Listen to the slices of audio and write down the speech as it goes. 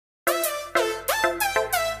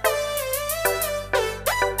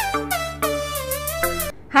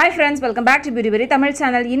Hi friends, welcome back to Beauty Berry Tamil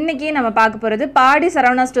channel. இன்னைக்கு நம்ம பார்க்க போறது பாடி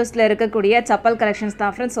சரவணா ஸ்டோர்ஸ்ல இருக்கக்கூடிய chappal collections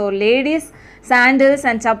தான் friends. So ladies sandals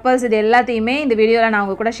and chappals இது எல்லாத்தையுமே இந்த வீடியோல நான்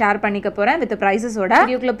உங்க கூட ஷேர் பண்ணிக்க போறேன் with prices ஓட.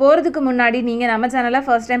 வீடியோக்குள்ள போறதுக்கு முன்னாடி நீங்க நம்ம சேனலை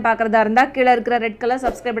first time பார்க்கறதா இருந்தா கீழ இருக்கிற red color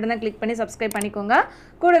subscribe பட்டனை click பண்ணி subscribe பண்ணிக்கோங்க.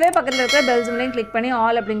 கூடவே பக்கத்துல இருக்கிற bell symbol-ஐயும் click பண்ணி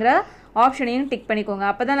all அப்படிங்கற ஆப்ஷனையும் டிக் பண்ணிக்கோங்க.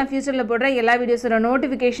 அப்பதான் நான் ஃபியூச்சர்ல போடுற எல்லா வீடியோஸோட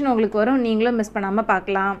நோட்டிஃபிகேஷன் உங்களுக்கு வரும். நீங்களும் மிஸ் பண்ணாம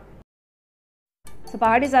பார்க்கலாம். So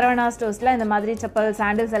பாடி சரவணா ஸ்டோர்ஸ்ல இந்த மாதிரி செப்பல்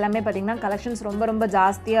சாண்டல்ஸ் எல்லாமே பாத்தீங்கன்னா கலெக்ஷன்ஸ் ரொம்ப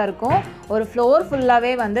ஜாஸ்தியா இருக்கும். ஒரு ஃப்ளோர்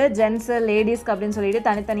ஃபுல்லாவே வந்து ஜென்ஸ் லேடிஸ்க்கு அப்படினு சொல்லிட்டு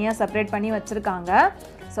தனித்தனியா செப்பரேட் பண்ணி வச்சிருக்காங்க.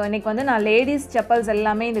 சோ இன்னைக்கு வந்து நான் லேடிஸ் செப்பல்ஸ்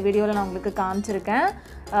எல்லாமே இந்த வீடியோல நான் உங்களுக்கு காமிச்சிருக்கேன்.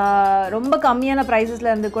 ரொம்ப கம்மியான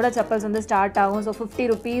பிரைसेसல இருந்து கூட செப்பல்ஸ் வந்து ஸ்டார்ட் ஆகும். சோ 50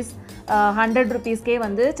 rupees 100 rupeesக்கே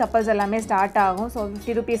வந்து செப்பல்ஸ் எல்லாமே ஸ்டார்ட் ஆகும். சோ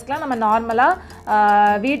 50 rupeesக்குலாம் நம்ம நார்மலா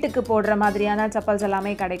வீட்டுக்கு போடுற மாதிரியான செப்பல்ஸ்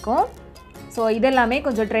எல்லாமே கிடைக்கும். So இதெல்லாமே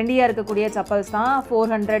கொஞ்சம் ட்ரெண்டியா இருக்கக்கூடிய செப்பல்ஸ் தான்.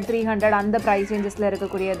 400 300 அந்த பிரைஸ் ரேஞ்சஸ்ல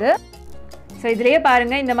இருக்கக்கூடியது. சோ இதுலயே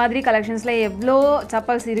பாருங்க இந்த மாதிரி கலெக்ஷன்ஸ்ல எவ்ளோ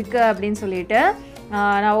செப்பல்ஸ் இருக்கு அப்படினு சொல்லிட்டு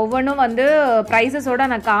நான் ஒவ்வொண்ணும் வந்து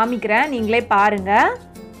பிரைसेसோட நான் காமிக்கிறேன். நீங்களே பாருங்க.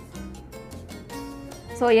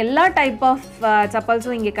 சோ எல்லா டைப் ஆஃப்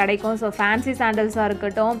செப்பல்ஸும் இங்க கிடைக்கும். சோ ஃபேன்சி சாண்டல்ஸா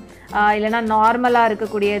இருக்கட்டும் இல்லனா நார்மலா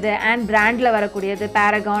இருக்கக்கூடியது and பிராண்ட்ல வரக்கூடியது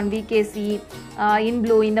Paragon, VKC, in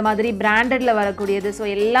blue இந்த மாதிரி பிராண்டட்ல வரக்கூடியது. சோ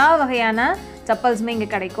எல்லா வகையான செப்பல்ஸ்மே இங்க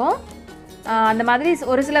கிடைக்கும். அந்த மாதிரி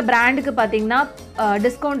ஒரு சில பிராண்டுக்கு பாத்தீங்கன்னா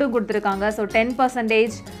டிஸ்கவுண்டும் கொடுத்திருக்காங்க. சோ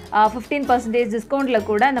 10% 15% டிஸ்கவுண்ட்ல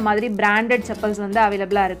கூட இந்த மாதிரி பிராண்டட் செப்பல்ஸ் வந்து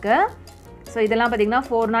அவேலபிளா இருக்கு. சோ இதெல்லாம் பாத்தீங்கன்னா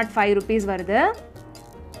 405 rupees வருது.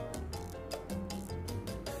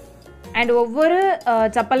 and ஒவ்வொரு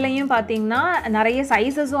செப்பல்லையும் பாத்தீங்கன்னா நிறைய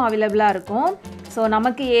சைஸஸும் அவேலபிளா இருக்கும். சோ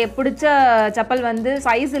நமக்கு பிடிச்ச செப்பல் வந்து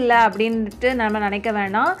சைஸ் இல்ல அப்படினு நம்ம நினைக்க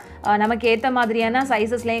வேண்டாம். நமக்கு ஏத்த மாதிரியான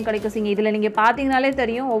சைஸஸ்லயும் கிடைக்கும். இதுல நீங்க பாத்தீங்கனாலே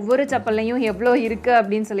தெரியும் ஒவ்வொரு செப்பல்லையும் எவ்ளோ இருக்கு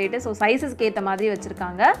அப்படினு சொல்லிட்டு. சோ சைஸஸ்க்கு ஏத்த மாதிரி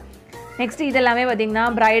வச்சிருக்காங்க. நெக்ஸ்ட் இதெல்லாமே பாத்தீங்கன்னா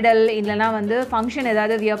பிரைடல் இல்லனா வந்து ஃபங்க்ஷன்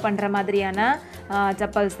ஏதாவது வியர் பண்ற மாதிரியான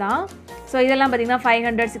செப்பல்ஸ் தான். சோ இதெல்லாம் பாத்தீங்கன்னா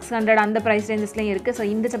 500 600 அந்த பிரைஸ் ரேஞ்சஸ்லயும் இருக்கு. சோ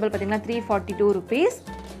இந்த செப்பல் பாத்தீங்கன்னா 342 rupees.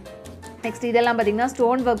 நெக்ஸ்ட் இதெல்லாம் பாத்தீங்கன்னா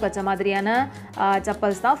ஸ்டோன் வர்க் வச்ச மாதிரியான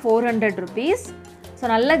செப்பல்ஸ் தான் 400 rupees. சோ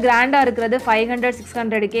நல்ல கிராண்டா இருக்குது 500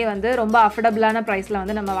 600க்கே வந்து ரொம்ப அஃபோர்டபிளான பிரைஸ்ல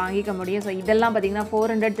வந்து நம்ம வாங்கிக்க முடியும். சோ இதெல்லாம் பாத்தீங்கன்னா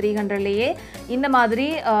 400 300லயே இந்த மாதிரி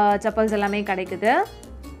செப்பல்ஸ் எல்லாமே கிடைக்குது.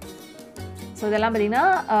 சோ இதெல்லாம் பாத்தீங்கன்னா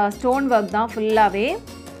ஸ்டோன் வர்க் தான் ஃபுல்லாவே.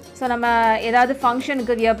 சோ நம்ம ஏதாவது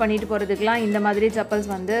ஃபங்க்ஷனுக்கு வியர் பண்ணிட்டு போறதுக்குலாம் இந்த மாதிரி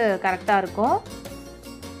செப்பல்ஸ் வந்து கரெக்ட்டா இருக்கும்.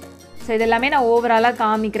 சோ இதெல்லாம் நான் ஓவராலா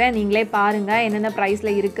காமிக்கிறேன். நீங்களே பாருங்க என்னென்ன பிரைஸ்ல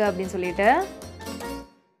இருக்கு அப்படினு சொல்லிட்டு.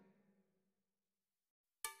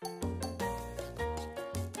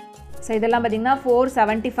 சோ இதெல்லாம் பாத்தீங்கன்னா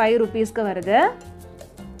 475 rupeesக்கு வருது.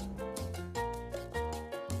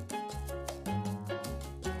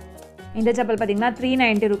 இந்த செப்பல் பாத்தீங்கன்னா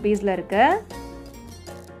 390 rupeesல இருக்கு.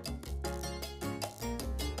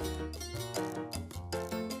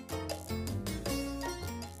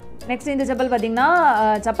 நெக்ஸ்ட் இந்த செப்பல் பாத்தீங்கன்னா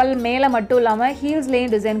செப்பல் மேல மட்டும் இல்லாம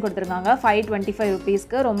ஹீல்ஸ்லயும் டிசைன் கொடுத்திருக்காங்க. 525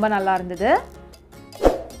 rupeesக்கு ரொம்ப நல்லா இருந்தது.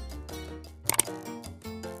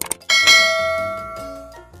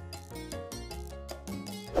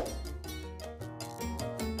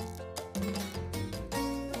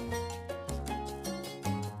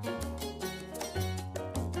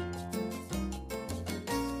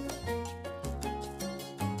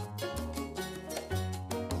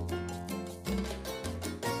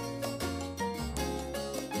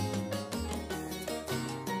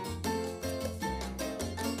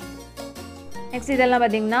 நெக்ஸ்ட் இதெல்லாம்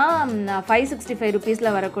பாத்தீங்கன்னா 565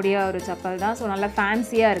 rupeesல வரக்கூடிய ஒரு செப்பல் தான். சோ நல்ல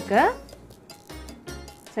ஃபேன்சியா இருக்கு.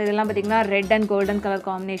 சோ இதெல்லாம் பாத்தீங்கன்னா ரெட் அண்ட் கோல்டன் கலர்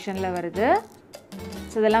காம்பினேஷன்ல வருது.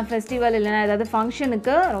 சோ இதெல்லாம் ஃபெஸ்டிவல் இல்லனா ஏதாவது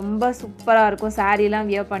ஃபங்க்ஷனுக்கு ரொம்ப சூப்பரா இருக்கும். saree எல்லாம்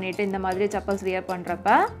வியர் பண்ணிட்டு இந்த மாதிரி செப்பல்ஸ் வியர்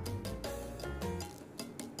பண்றப்ப.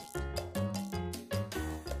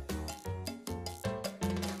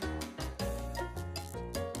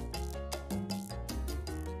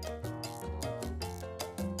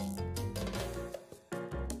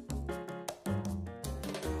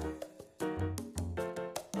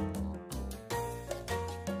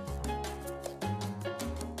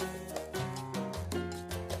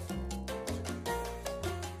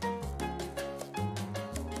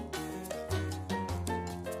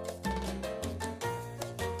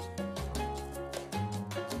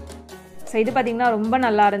 சோ இது பாத்தீங்கன்னா ரொம்ப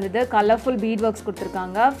நல்லா இருந்தது. கலர்ஃபுல் பீட் வர்க்ஸ்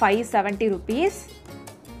கொடுத்திருக்காங்க. 570 rupees.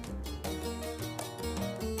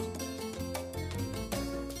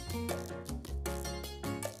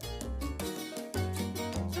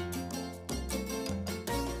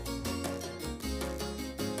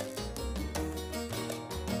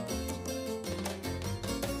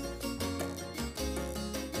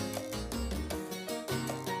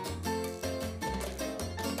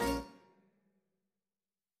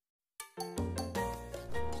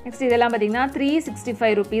 நெக்ஸ்ட் இதெல்லாம் பார்த்தீங்கன்னா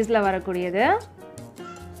 365 ருபீஸில் வரக்கூடியது.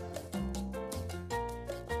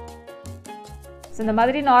 ஸோ இந்த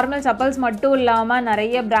மாதிரி நார்மல் சப்பல்ஸ் மட்டும் இல்லாமல்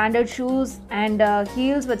நிறைய பிராண்டட் ஷூஸ் அண்ட்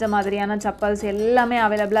ஹீல்ஸ் வச்ச மாதிரியான சப்பல்ஸ் எல்லாமே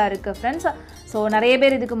அவைலபிளாக இருக்குது ஃப்ரெண்ட்ஸ். ஸோ நிறைய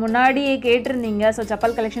பேர் இதுக்கு முன்னாடியே கேட்டிருந்தீங்க. ஸோ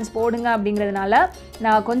சப்பல் கலெக்ஷன்ஸ் போடுங்க அப்படிங்கிறதுனால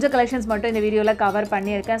நான் கொஞ்சம் கலெக்ஷன்ஸ் மட்டும் இந்த வீடியோவில் கவர்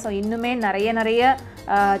பண்ணியிருக்கேன். ஸோ இன்னுமே நிறைய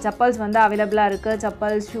சப்பல்ஸ் வந்து அவைலபிளாக இருக்குது.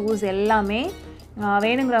 சப்பல்ஸ், ஷூஸ் எல்லாமே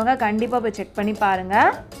வேணுங்கிறவங்க கண்டிப்பாக போய் செக் பண்ணி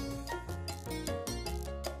பாருங்கள்.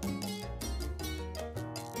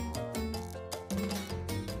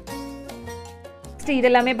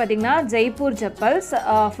 இதெல்லாமே பார்த்தீங்கன்னா ஜெய்ப்பூர் செப்பல்ஸ்.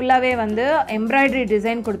 ஃபுல்லாகவே வந்து எம்ப்ராய்டரி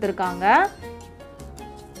டிசைன் கொடுத்துருக்காங்க.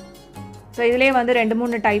 ஸோ இதுலேயே வந்து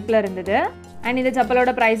 2-3 டைப்பில் இருந்தது. அண்ட் இந்த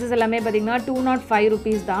செப்பலோட ப்ரைஸஸ் எல்லாமே பார்த்தீங்கன்னா 205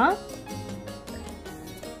 ருபீஸ் தான்.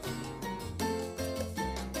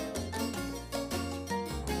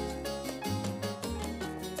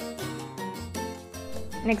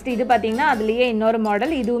 நெக்ஸ்ட் இது பார்த்தீங்கன்னா அதுலேயே இன்னொரு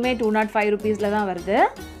மாடல், இதுவுமே 205 ருபீஸில் தான் வருது.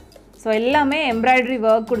 ஸோ எல்லாமே எம்ப்ராய்டரி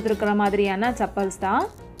ஒர்க் கொடுத்துருக்குற மாதிரியான சப்பல்ஸ் தான்.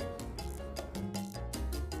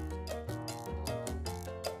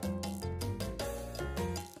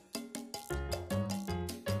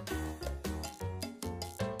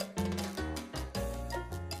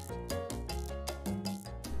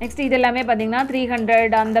 நெக்ஸ்ட் இது எல்லாமே பார்த்தீங்கன்னா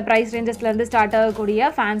 300 அந்த ப்ரைஸ் ரேஞ்சஸ்லேருந்து ஸ்டார்ட்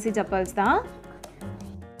ஆகக்கூடிய ஃபேன்சி சப்பல்ஸ் தான்.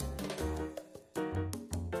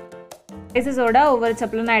 ப்ரைஸஸோட ஒவ்வொரு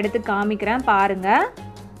செப்பலும் நான் எடுத்து காமிக்கிறேன் பாருங்கள்.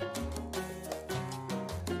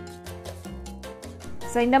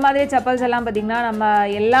 ஸோ இந்த மாதிரி செப்பல்ஸ் எல்லாம் பார்த்திங்கன்னா நம்ம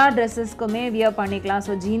எல்லா ட்ரெஸ்ஸஸ்க்குமே வியர் பண்ணிக்கலாம்.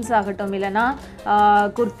 ஸோ ஜீன்ஸ் ஆகட்டும், இல்லைனா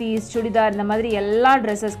குர்த்திஸ், சுடிதார், இந்த மாதிரி எல்லா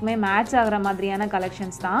ட்ரெஸ்ஸஸ்க்குமே மேட்ச் ஆகிற மாதிரியான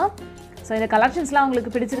கலெக்ஷன்ஸ் தான். ஸோ இந்த கலெக்ஷன்ஸ்லாம்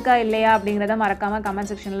உங்களுக்கு பிடிச்சிருக்கா இல்லையா அப்படிங்கிறத மறக்காமல்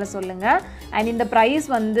கமெண்ட் செக்ஷனில் சொல்லுங்கள். அண்ட் இந்த ப்ரைஸ்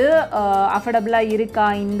வந்து அஃபோர்டபுளாக இருக்கா,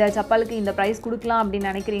 இந்த செப்பலுக்கு இந்த ப்ரைஸ் கொடுக்கலாம்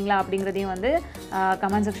அப்படின்னு நினைக்கிறீங்களா அப்படிங்கிறதையும் வந்து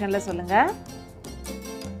கமெண்ட் செக்ஷனில் சொல்லுங்கள்.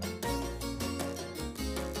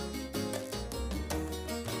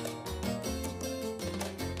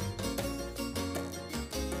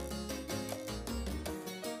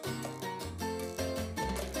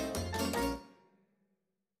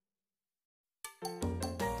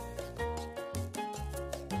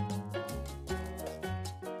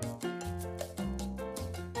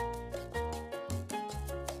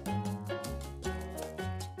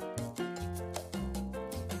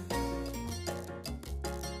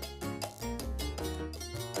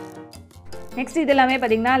 நெக்ஸ்ட் இது எல்லாமே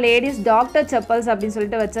பார்த்தீங்கன்னா லேடிஸ் டாக்டர் செப்பல்ஸ் அப்படின்னு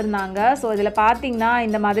சொல்லிட்டு வச்சுருந்தாங்க. ஸோ இதில் பார்த்தீங்கன்னா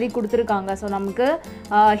இந்த மாதிரி கொடுத்துருக்காங்க. ஸோ நமக்கு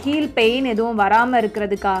ஹீல் பெயின் எதுவும் வராமல்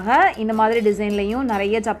இருக்கிறதுக்காக இந்த மாதிரி டிசைன்லேயும்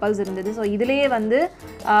நிறைய செப்பல்ஸ் இருந்தது. ஸோ இதுலேயே வந்து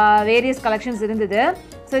வேரியஸ் கலெக்ஷன்ஸ் இருந்தது.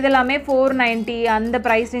 ஸோ இதெல்லாமே 490 அந்த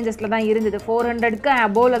ப்ரைஸ் ரேஞ்சஸில் தான் இருந்தது. 400க்கு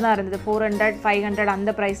அபோவில் தான் இருந்தது. 400, 500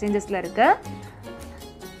 அந்த ப்ரைஸ் ரேஞ்சஸில் இருக்குது.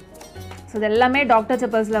 ஸோ இது எல்லாமே டாக்டர்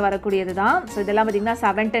செப்பல்ஸில் வரக்கூடியது தான். ஸோ இதெல்லாம் பார்த்தீங்கன்னா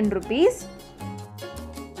 710 ருபீஸ்.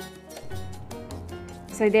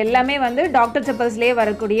 ஸோ இது எல்லாமே வந்து டாக்டர் செப்பல்ஸ்லேயே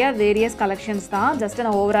வரக்கூடிய வேரியஸ் கலெக்ஷன்ஸ் தான். ஜஸ்ட்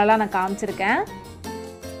நான் ஓவராலாக நான் காமிச்சிருக்கேன்.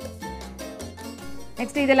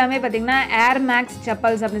 நெக்ஸ்ட் இது எல்லாமே பார்த்தீங்கன்னா ஏர் மேக்ஸ்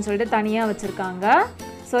செப்பல்ஸ் அப்படின்னு சொல்லிட்டு தனியாக வச்சுருக்காங்க.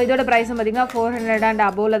 ஸோ இதோட ப்ரைஸும் பார்த்தீங்கன்னா 400 அண்ட்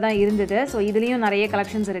அபோவில் தான் இருந்தது. ஸோ இதுலேயும் நிறைய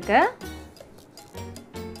கலெக்ஷன்ஸ் இருக்குது.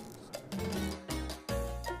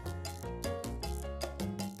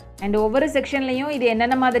 அண்ட் ஒவ்வொரு செக்ஷன்லையும் இது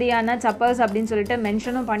என்னென்ன மாதிரியான செப்பல்ஸ் அப்படின்னு சொல்லிட்டு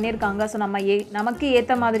மென்ஷனும் பண்ணியிருக்காங்க. ஸோ நமக்கு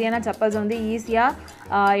ஏற்ற மாதிரியான செப்பல்ஸ் வந்து ஈஸியாக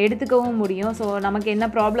எடுத்துக்கவும் முடியும். ஸோ நமக்கு என்ன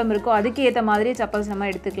ப்ராப்ளம் இருக்கோ அதுக்கு ஏற்ற மாதிரி செப்பல்ஸ் நம்ம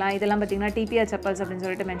எடுத்துக்கலாம். இதெல்லாம் பார்த்திங்கன்னா டிபிஆர் செப்பல்ஸ் அப்படின்னு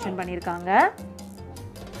சொல்லிட்டு மென்ஷன் பண்ணியிருக்காங்க.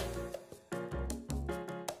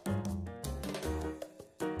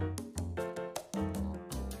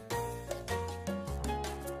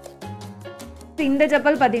 இந்த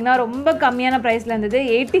செப்பல் பார்த்தீங்கன்னா ரொம்ப கம்மியான ப்ரைஸில் இருந்தது.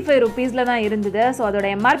 85 ருபீஸில் தான் இருந்தது. ஸோ அதோட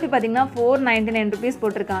எம்ஆர்பி பார்த்தீங்கன்னா 499 ருபீஸ்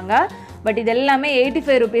போட்டிருக்காங்க. பட் இது எல்லாமே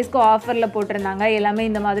 85 ருபீஸ்க்கு ஆஃபரில் போட்டிருந்தாங்க. எல்லாமே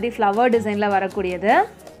இந்த மாதிரி ஃப்ளவர் டிசைனில் வரக்கூடியது.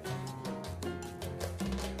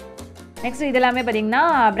 நெக்ஸ்ட் இது எல்லாமே பார்த்தீங்கன்னா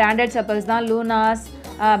பிராண்டட் செப்பல்ஸ் தான். லூனாஸ்,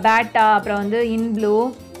 பேட்டா, அப்புறம் வந்து இன்ப்ளூ,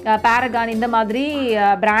 பேரகான், இந்த மாதிரி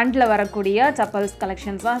பிராண்டில் வரக்கூடிய செப்பல்ஸ்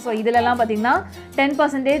கலெக்ஷன்ஸ் தான். ஸோ இதிலெல்லாம் பார்த்தீங்கன்னா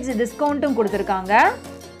 10% டிஸ்கவுண்ட்டும் கொடுத்துருக்காங்க.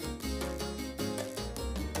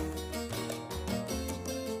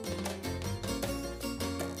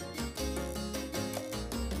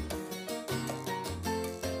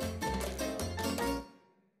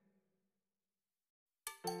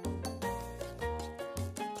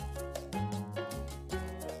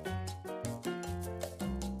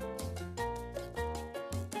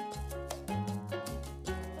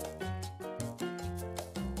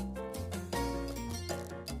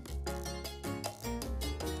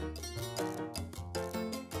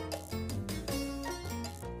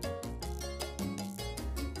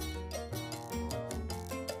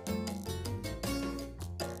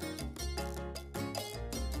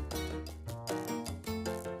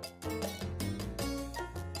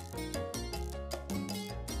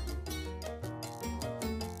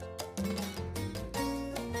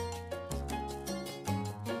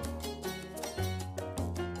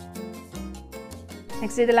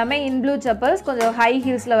 நெக்ஸ்ட் இது எல்லாமே இன் ப்ளூ chappals கொஞ்சம் ஹை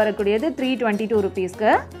ஹீல்ஸில் வரக்கூடியது 322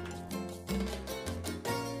 rupeesக்கு.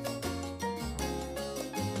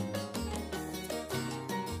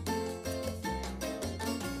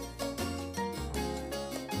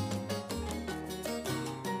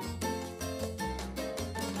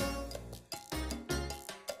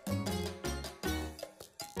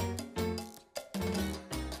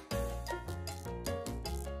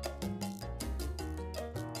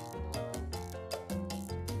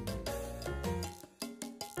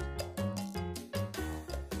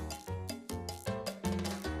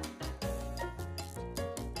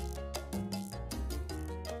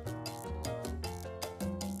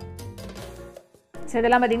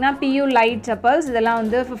 இதெல்லாம் பார்த்தீங்கன்னா PU லைட் chappals இதெல்லாம்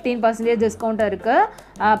வந்து 15% டிஸ்கவுண்ட் இருக்கு.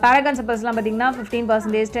 Paragon chappalsலாம் பார்த்தீங்கன்னா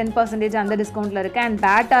 15%, 10% அந்த டிஸ்கவுண்ட்ல இருக்கு. அண்ட்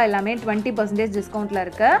பேட்டா எல்லாமே 20% டிஸ்கவுண்ட்ல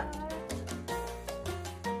இருக்கு.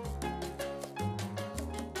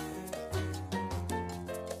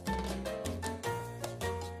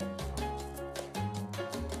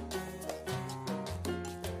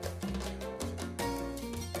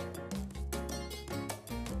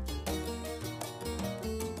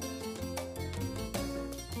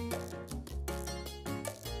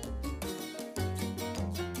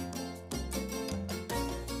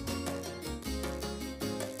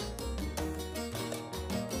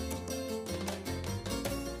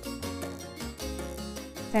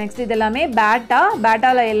 நெக்ஸ்ட் இது எல்லாமே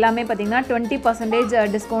பேட்டால எல்லாமே பார்த்தீங்கன்னா 20%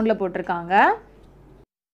 டிஸ்கவுண்ட்ல போட்டிருக்காங்க.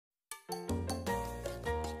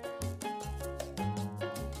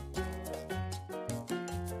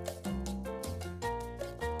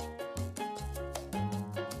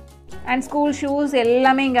 அண்ட் ஸ்கூல் ஷூஸ்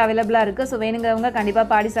எல்லாமே இங்கே அவைலபிளாக இருக்குது. ஸோ வேணுங்கிறவங்க கண்டிப்பாக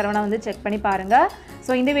பாடி சரவணா வந்து செக் பண்ணி பாருங்கள்.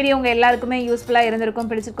 ஸோ இந்த வீடியோ உங்கள் எல்லாருக்குமே யூஸ்ஃபுல்லாக இருந்திருக்கும்,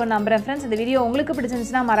 பிடிச்சிருக்கும் நம்புறேன் ஃப்ரெண்ட்ஸ். இந்த வீடியோ உங்களுக்கு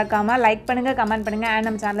பிடிச்சிருந்துச்சுன்னா மறக்காமல் லைக் பண்ணுங்கள், கமெண்ட் பண்ணுங்கள் அண்ட்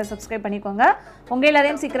நம்ம சேனலை சப்ஸ்கிரைப் பண்ணிக்கோங்க. உங்கள்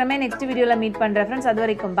எல்லாரையும் சீக்கிரமே நெக்ஸ்ட் வீடியோவில் மீட் பண்ணுறேன் ஃப்ரெண்ட்ஸ். அது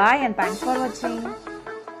வரைக்கும் பாய் அண்ட் தேங்க்ஸ் ஃபார் வாட்சிங்.